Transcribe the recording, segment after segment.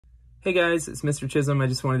Hey guys, it's Mr. Chisholm. I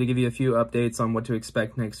just wanted to give you a few updates on what to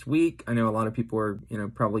expect next week. I know a lot of people are,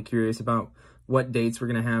 probably curious about what dates we're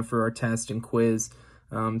going to have for our test and quiz.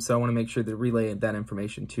 So I want to make sure to relay that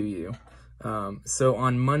information to you. So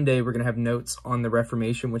on Monday, we're going to have notes on the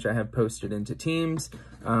Reformation, which I have posted into Teams.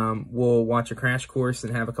 We'll watch a crash course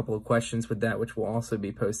and have a couple of questions with that, which will also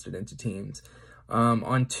be posted into Teams.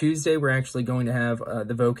 On Tuesday, we're actually going to have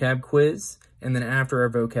the vocab quiz. And then after our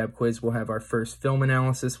vocab quiz, we'll have our first film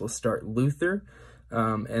analysis. We'll start Luther.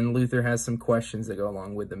 And Luther has some questions that go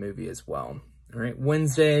along with the movie as well. All right,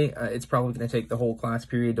 Wednesday, it's probably going to take the whole class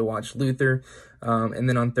period to watch Luther. And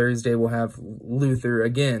then on Thursday, we'll have Luther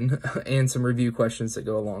again and some review questions that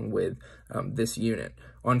go along with this unit.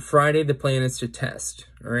 On Friday, the plan is to test.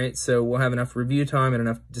 All right, so we'll have enough review time and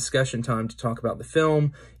enough discussion time to talk about the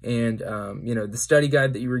film and, the study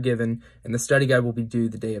guide that you were given. And the study guide will be due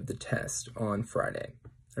the day of the test on Friday.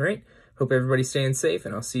 All right, hope everybody's staying safe,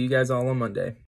 and I'll see you guys all on Monday.